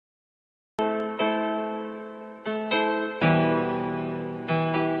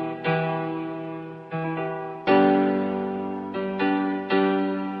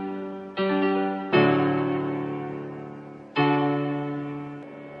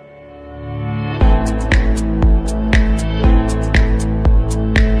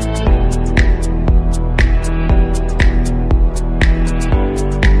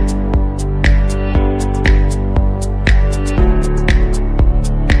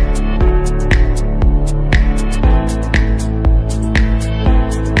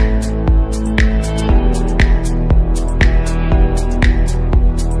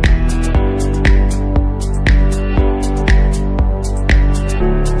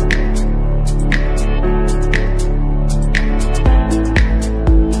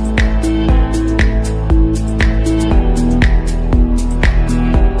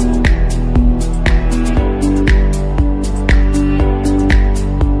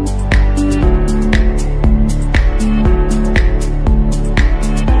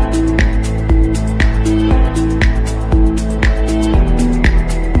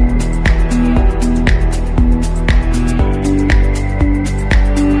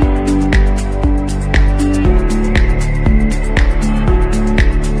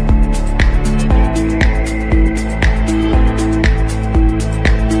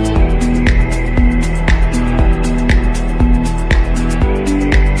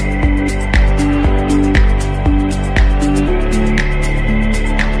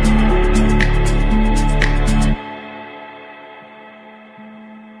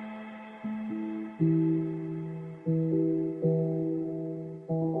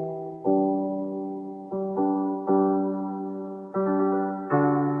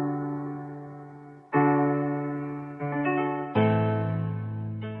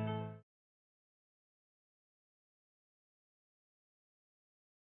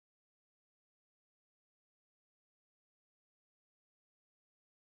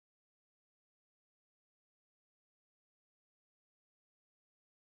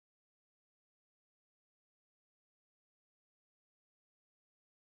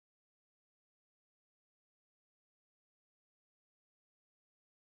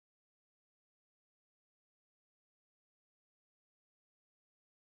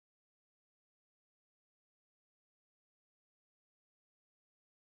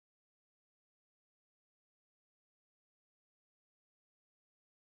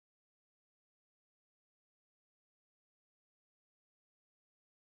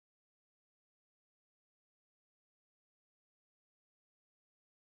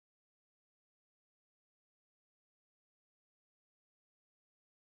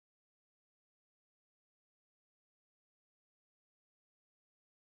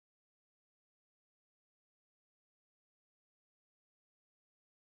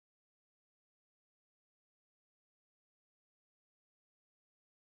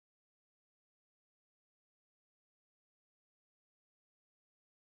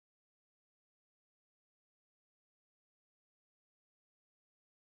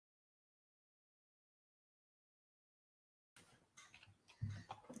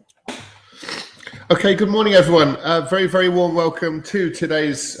Okay, good morning, everyone. Very warm welcome to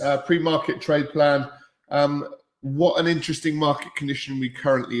today's pre-market trade plan. What an interesting market condition we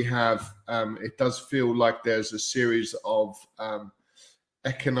currently have. It does feel like there's a series of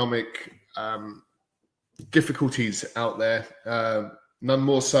economic difficulties out there. None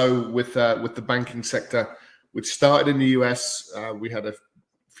more so with the banking sector, which started in the US. We had a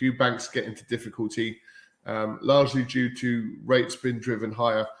few banks get into difficulty, largely due to rates being driven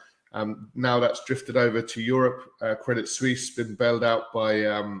higher. Now that's drifted over to Europe. Credit Suisse been bailed out by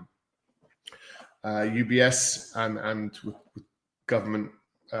UBS and with government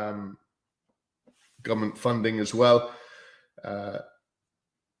funding as well.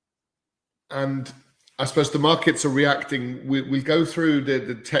 And I suppose the markets are reacting. We'll go through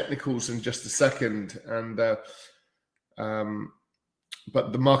the technicals in just a second, and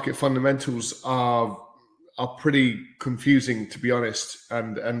but the market fundamentals are pretty confusing, to be honest,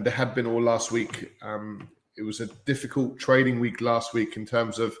 and they had been all last week. It was a difficult trading week last week in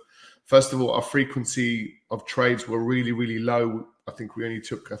terms of, first of all, our frequency of trades were really low. I think we only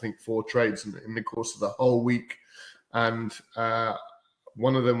took 4 trades in the course of the whole week, and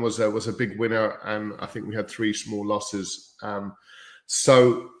one of them was a big winner, and I think we had 3 small losses.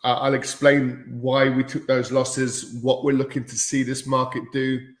 So I'll explain why we took those losses, what we're looking to see this market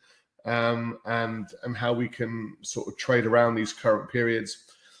do, and how we can sort of trade around these current periods.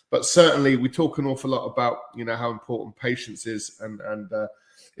 But certainly we talk an awful lot about how important patience is, and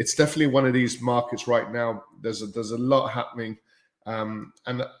it's definitely one of these markets right now. There's a lot happening, and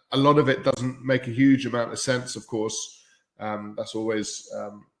a lot of it doesn't make a huge amount of sense, of course. That's always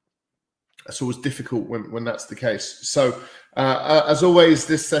difficult when that's the case. So as always,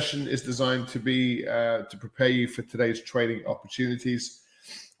 this session is designed to be to prepare you for today's trading opportunities.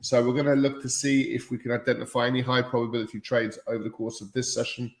 So we're going to look to see if we can identify any high probability trades over the course of this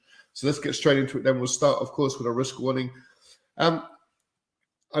session. So let's get straight into it. Then we'll start, of course, with a risk warning. I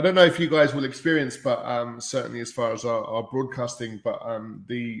don't know if you guys will experience, but certainly as far as our broadcasting, but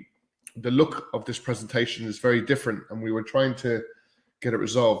the look of this presentation is very different, and we were trying to get it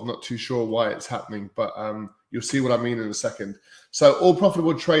resolved. Not too sure why it's happening, but you'll see what I mean in a second. So all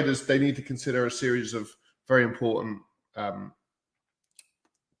profitable traders, they need to consider a series of very important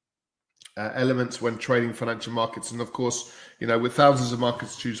elements when trading financial markets. And of course, with thousands of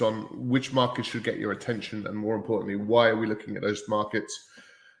markets to choose on, which market should get your attention, and more importantly, why are we looking at those markets?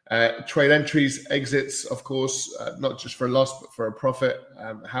 Trade entries, exits, of course, not just for a loss, but for a profit.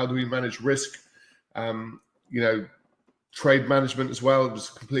 How do we manage risk? Trade management as well. It's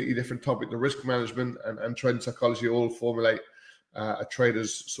a completely different topic. The risk management and trading psychology all formulate a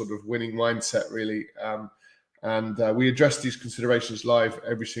trader's sort of winning mindset, really. And we address these considerations live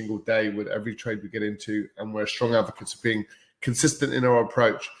every single day with every trade we get into, and we're strong advocates of being consistent in our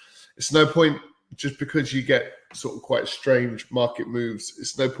approach. It's no point, just because you get sort of quite strange market moves,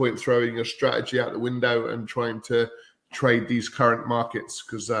 it's no point throwing your strategy out the window and trying to trade these current markets,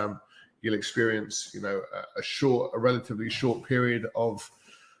 because you'll experience, a relatively short period of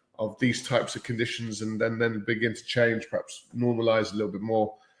these types of conditions, and then begin to change, perhaps normalize a little bit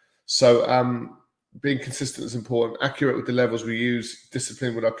more. So being consistent is important, accurate with the levels we use,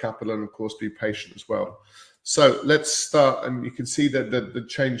 discipline with our capital, and of course be patient as well. So let's start, and you can see that the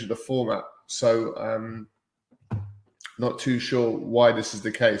change of the format. So not too sure why this is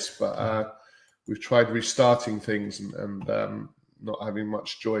the case, but we've tried restarting things and not having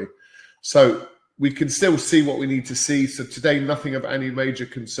much joy. So we can still see what we need to see. So today, nothing of any major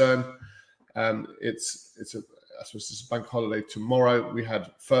concern. I suppose it's a bank holiday tomorrow. We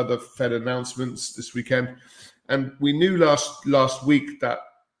had further Fed announcements this weekend, and we knew last week that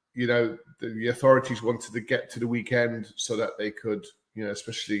the authorities wanted to get to the weekend so that they could,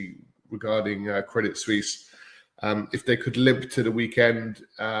 especially regarding Credit Suisse, if they could limp to the weekend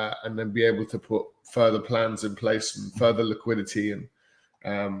and then be able to put further plans in place and further liquidity.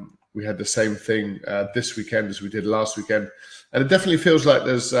 And we had the same thing this weekend as we did last weekend, and it definitely feels like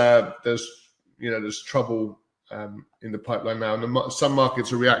there's trouble in the pipeline now, and some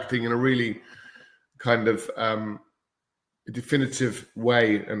markets are reacting in a really kind of definitive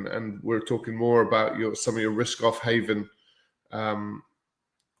way, and we're talking more about some of your risk-off haven,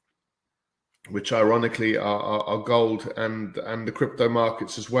 which ironically are gold and the crypto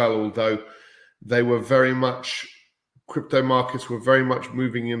markets as well, although crypto markets were very much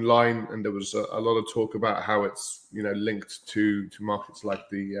moving in line, and there was a lot of talk about how it's linked to markets like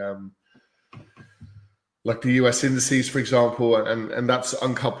the US indices, for example, and that's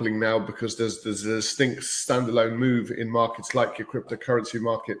uncoupling now, because there's a distinct standalone move in markets like your cryptocurrency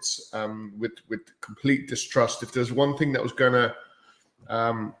markets, with complete distrust. If there's one thing that was going to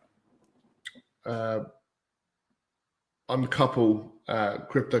uncouple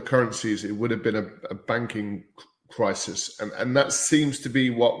cryptocurrencies, it would have been a banking crisis, and that seems to be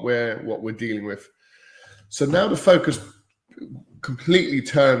what we're dealing with. So now the focus completely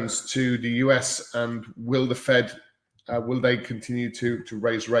turns to the US and will the Fed will they continue to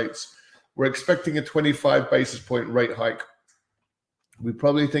raise rates? We're expecting a 25 basis point rate hike. We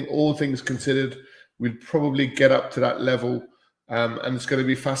probably think, all things considered, we'd probably get up to that level, and it's going to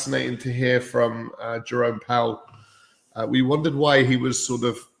be fascinating to hear from Jerome Powell. We wondered why he was sort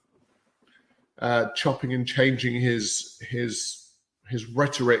of chopping and changing his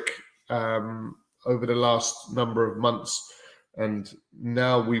rhetoric over the last number of months, and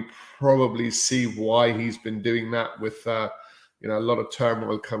now we probably see why he's been doing that, with a lot of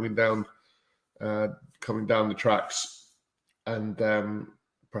turmoil coming down the tracks, and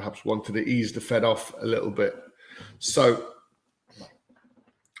perhaps wanted to ease the Fed off a little bit. So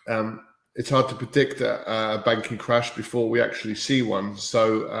it's hard to predict a banking crash before we actually see one.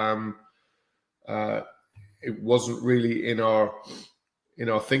 So it wasn't really in our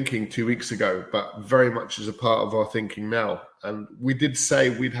thinking 2 weeks ago, but very much is a part of our thinking now. And we did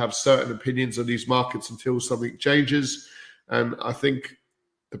say we'd have certain opinions on these markets until something changes. And I think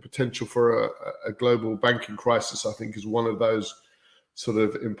the potential for a global banking crisis, I think, is one of those sort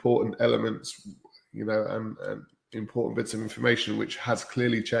of important elements, and important bits of information which has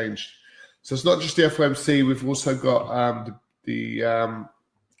clearly changed. So it's not just the FOMC. We've also got the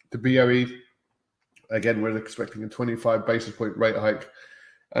BOE. Again, we're expecting a 25 basis point rate hike.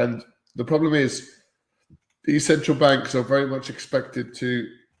 And the problem is these central banks are very much expected to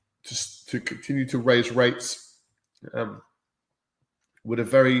continue to raise rates with a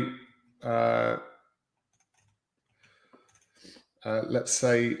very, let's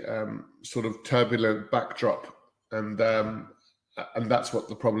say, sort of turbulent backdrop. And that's what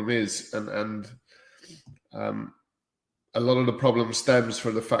the problem is. And a lot of the problem stems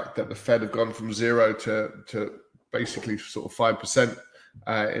from the fact that the Fed have gone from 0 to basically sort of 5%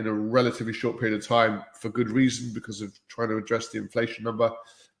 in a relatively short period of time, for good reason, because of trying to address the inflation number.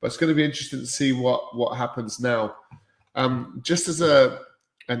 But it's going to be interesting to see what happens now. Just as an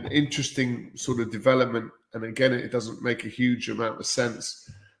interesting sort of development, and again, it doesn't make a huge amount of sense,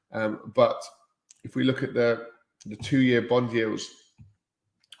 but if we look at the 2-year bond yields,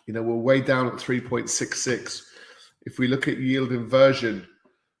 we're way down at 3.66. If we look at yield inversion,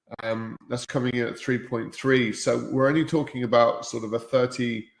 that's coming in at 3.3. So we're only talking about sort of a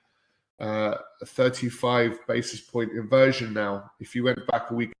 35 basis point inversion now. If you went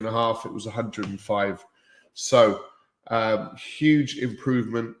back a week and a half, it was 105. So huge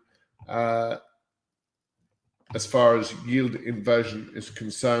improvement as far as yield inversion is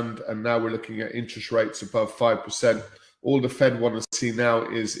concerned. And now we're looking at interest rates above 5%. All the Fed want to see now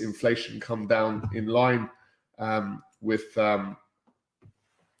is inflation come down in line with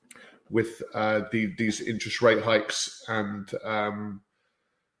these interest rate hikes, and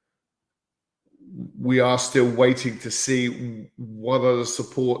we are still waiting to see what other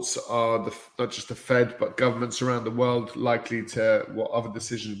supports are not just the Fed but governments around the world likely to, what other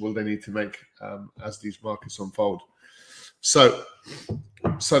decisions will they need to make as these markets unfold. So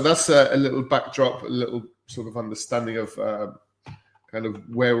that's a little backdrop, a little sort of understanding of kind of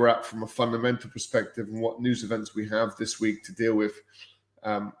where we're at from a fundamental perspective and what news events we have this week to deal with.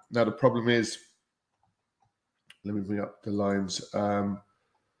 Now the problem is, let me bring up the lines.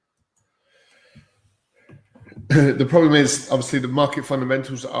 The problem is, obviously, the market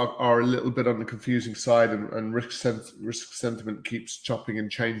fundamentals are a little bit on the confusing side, and risk sentiment keeps chopping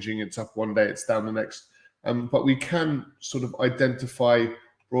and changing. It's up one day, it's down the next. But we can sort of identify,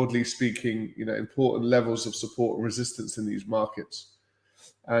 broadly speaking, important levels of support and resistance in these markets.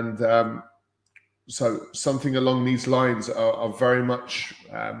 And so something along these lines are very much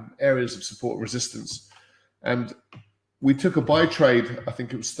areas of support and resistance. And we took a buy trade, I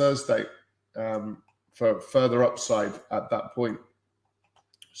think it was Thursday, for further upside at that point.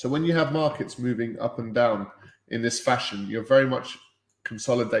 So when you have markets moving up and down in this fashion, you're very much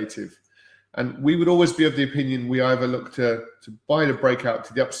consolidative. And we would always be of the opinion we either look to buy the breakout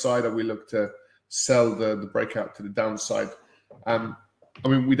to the upside, or we look to sell the breakout to the downside. I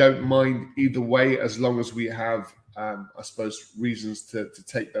mean, we don't mind either way, as long as we have, I suppose, reasons to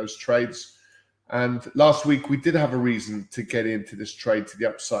take those trades. And last week, we did have a reason to get into this trade to the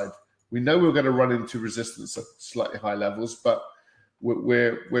upside. We know we're going to run into resistance at slightly high levels, but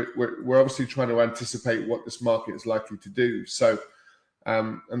we're obviously trying to anticipate what this market is likely to do. So,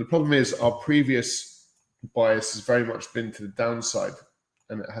 and the problem is, our previous bias has very much been to the downside,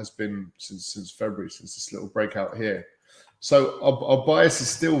 and it has been since February, since this little breakout here. So our bias is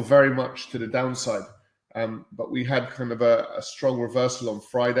still very much to the downside. But we had kind of a strong reversal on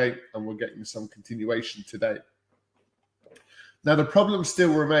Friday, and we're getting some continuation today. Now, the problem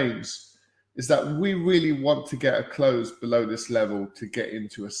still remains is that we really want to get a close below this level to get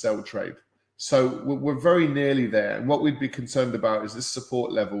into a sell trade. So we're very nearly there. And what we'd be concerned about is this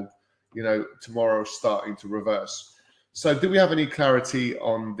support level, tomorrow starting to reverse. So do we have any clarity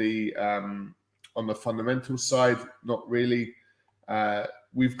on the fundamental side? Not really.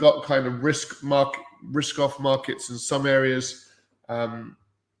 We've got kind of risk-off markets in some areas.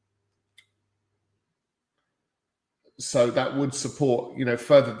 So that would support,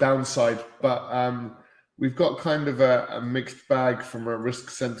 further downside. But we've got kind of a mixed bag from a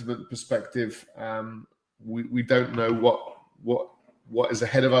risk sentiment perspective. We don't know what is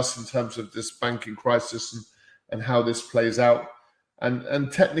ahead of us in terms of this banking crisis and how this plays out.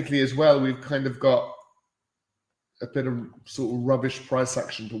 And technically as well, we've kind of got a bit of sort of rubbish price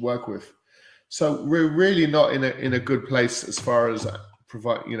action to work with. So we're really not in a good place as far as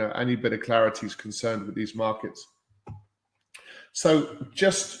provide, any bit of clarity is concerned with these markets. So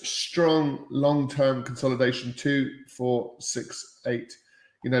just strong long-term consolidation, 2, 4, 6, 8,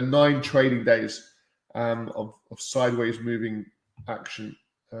 9 trading days of sideways moving action.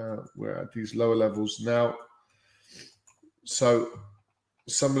 We're at these lower levels now. So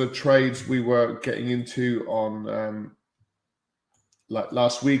some of the trades we were getting into on like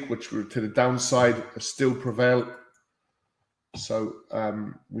last week, which were to the downside, still prevail. So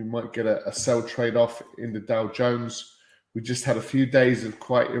we might get a sell trade off in the Dow Jones. We just had a few days of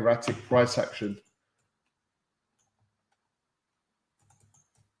quite erratic price action.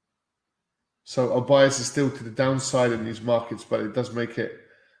 So our bias is still to the downside in these markets, but it does make it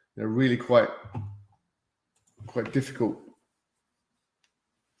really quite difficult.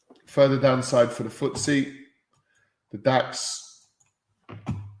 Further downside for the FTSE, the DAX.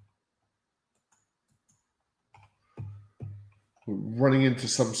 We're running into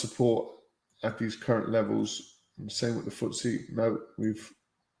some support at these current levels. And same with the FTSE. No,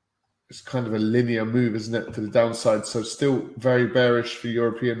 it's kind of a linear move, isn't it, to the downside? So still very bearish for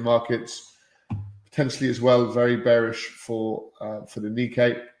European markets, potentially as well very bearish for the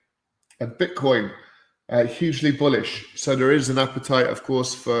Nikkei. And Bitcoin, hugely bullish. So there is an appetite, of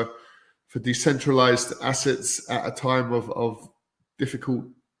course, for decentralized assets at a time of difficult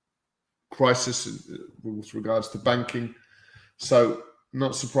crisis with regards to banking. So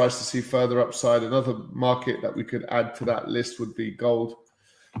not surprised to see further upside. Another market that we could add to that list would be gold.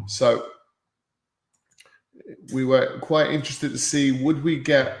 So we were quite interested to see, would we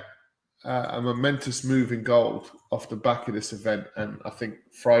get a momentous move in gold off the back of this event? And I think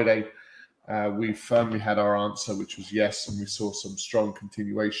Friday we firmly had our answer, which was yes, and we saw some strong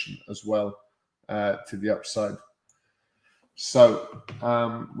continuation as well to the upside. So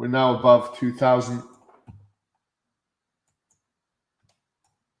we're now above 2,000.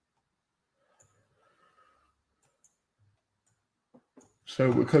 So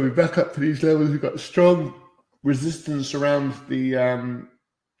we're coming back up to these levels. We've got strong resistance around the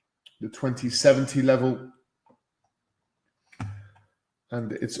 2070 level,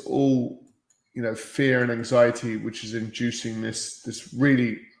 and it's all fear and anxiety which is inducing this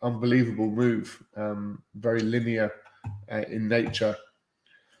really unbelievable move, very linear in nature.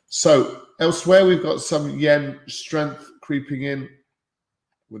 So elsewhere we've got some yen strength creeping in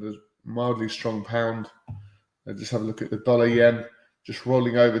with a mildly strong pound. Just have a look at the dollar yen. Just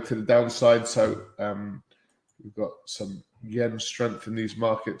rolling over to the downside. So we've got some yen strength in these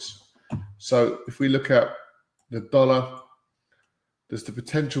markets. So if we look at the dollar, there's the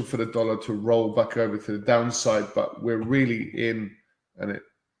potential for the dollar to roll back over to the downside, but we're really in, and it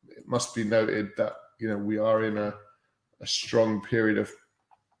must be noted that we are in a strong period of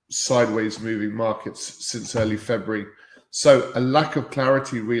sideways moving markets since early February. So a lack of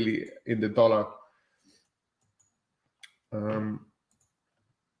clarity really in the dollar.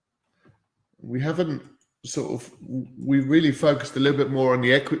 We really focused a little bit more on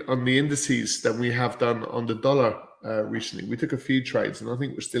the indices than we have done on the dollar recently. We took a few trades, and I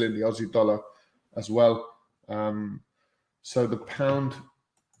think we're still in the Aussie dollar as well. So the pound,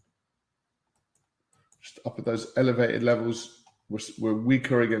 just up at those elevated levels, we're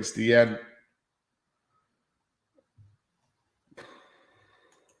weaker against the yen.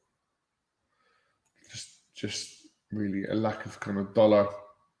 Just really a lack of kind of dollar.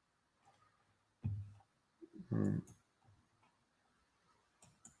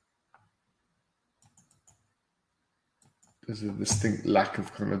 There's a distinct lack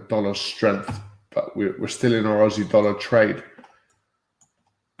of kind of dollar strength, but we're still in our Aussie dollar trade.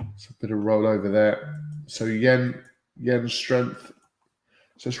 It's a bit of rollover there. So yen yen strength.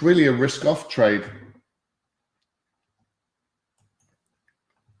 So it's really a risk-off trade.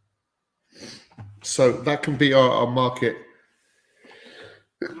 So that can be our market.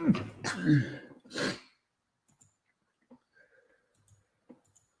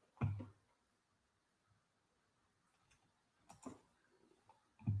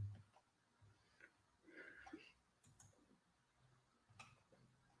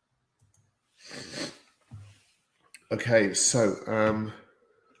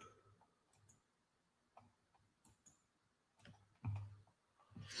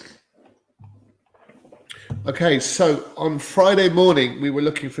 Okay, so on Friday morning, we were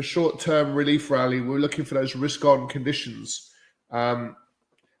looking for short-term relief rally. We were looking for those risk-on conditions. And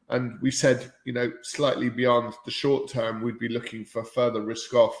we said, slightly beyond the short term, we'd be looking for further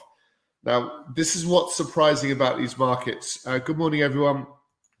risk off. Now, this is what's surprising about these markets. Good morning, everyone.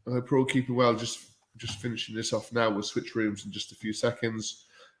 I hope you're all keeping well. Just finishing this off now. We'll switch rooms in just a few seconds.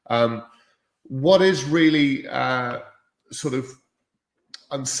 What is really sort of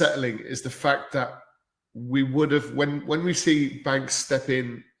unsettling is the fact that we would have, when we see banks step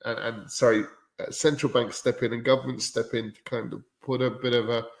in central banks step in and governments step in to kind of put a bit of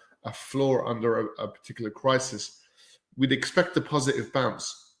a floor under a particular crisis, we'd expect a positive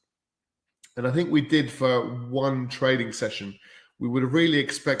bounce. And I think we did for one trading session. We would have really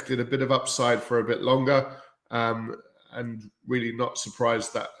expected a bit of upside for a bit longer, and really not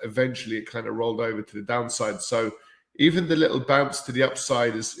surprised that eventually it kind of rolled over to the downside. So even the little bounce to the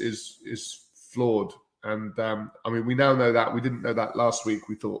upside is flawed. And I mean, we now know that. We didn't know that last week.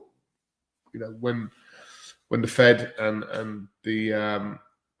 We thought, when the Fed and the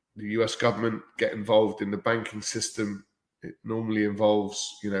US government get involved in the banking system, it normally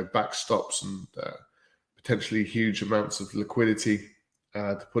involves, backstops and potentially huge amounts of liquidity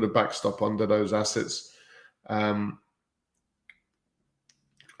to put a backstop under those assets. And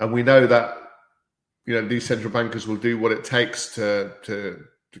we know that, these central bankers will do what it takes to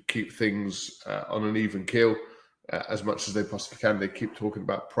keep things on an even keel as much as they possibly can. They keep talking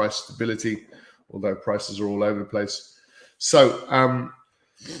about price stability, although prices are all over the place. So on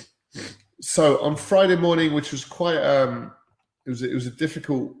Friday morning, which was quite it was a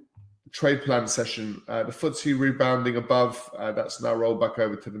difficult trade plan session. The FTSE rebounding above, that's now rolled back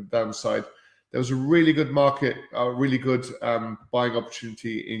over to the downside. There was a really good market, a really good buying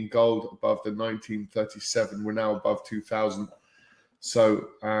opportunity in gold above the 1937. We're now above 2000. So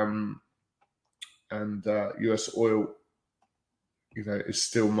US oil, is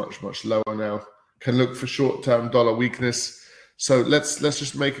still much lower now. Can look for short-term dollar weakness. So let's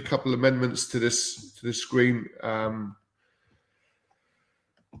just make a couple amendments to this screen.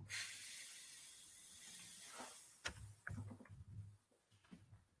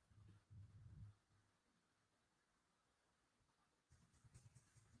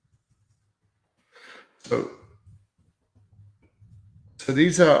 So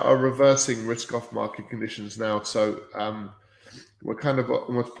these are reversing risk-off market conditions now. So we're kind of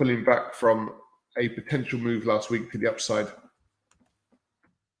almost pulling back from a potential move last week to the upside.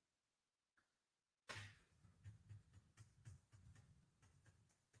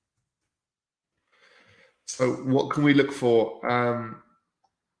 So what can we look for?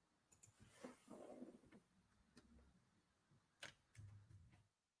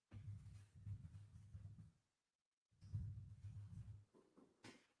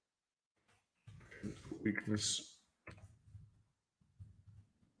 Weakness.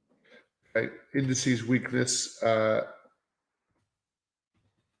 Okay, indices weakness.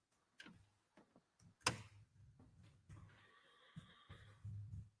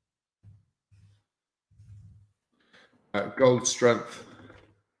 Gold strength.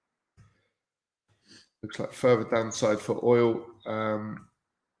 Looks like further downside for oil.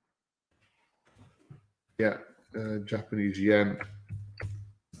 Japanese yen.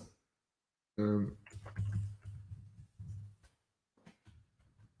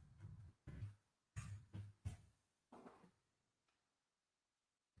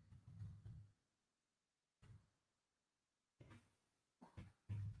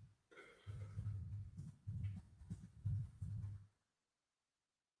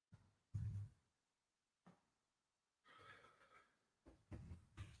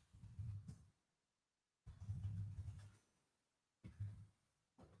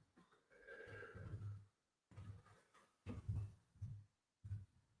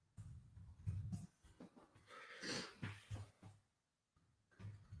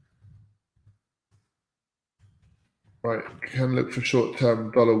 Right, can look for short-term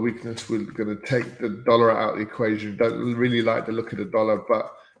dollar weakness. We're going to take the dollar out of the equation. Don't really like the look of the dollar,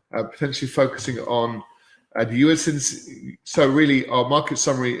 but potentially focusing on The US, so really our market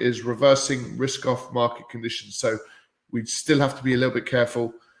summary is reversing risk-off market conditions. So we still have to be a little bit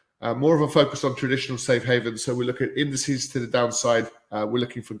careful. More of a focus on traditional safe havens. So we look at indices to the downside. We're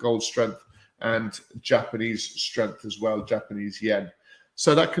looking for gold strength and Japanese strength as well, Japanese yen.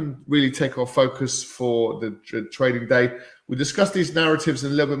 So that can really take our focus for the trading day. We discuss these narratives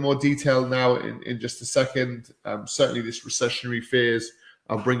in a little bit more detail now in just a second. Certainly this recessionary fears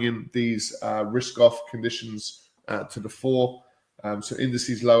are bringing these risk-off conditions to the fore. So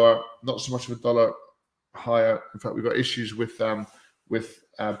indices lower, not so much of a dollar higher. In fact, we've got issues with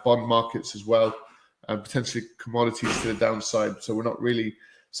bond markets as well, potentially commodities to the downside. So we're not really.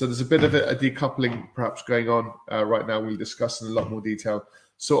 So there's a bit of a decoupling perhaps going on right now. We'll discuss in a lot more detail.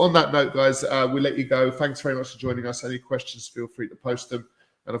 So on that note, guys, we'll let you go. Thanks very much for joining us. Any questions, feel free to post them.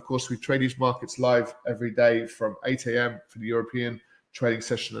 And of course, we trade these markets live every day from 8 a.m. for the European trading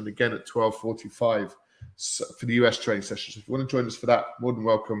session and again at 12:45 for the US trading session. So if you want to join us for that, more than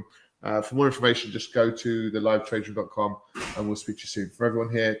welcome. For more information, just go to thelivetrader.com and we'll speak to you soon. For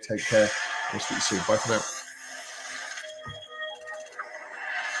everyone here, take care. We'll speak to you soon. Bye for now.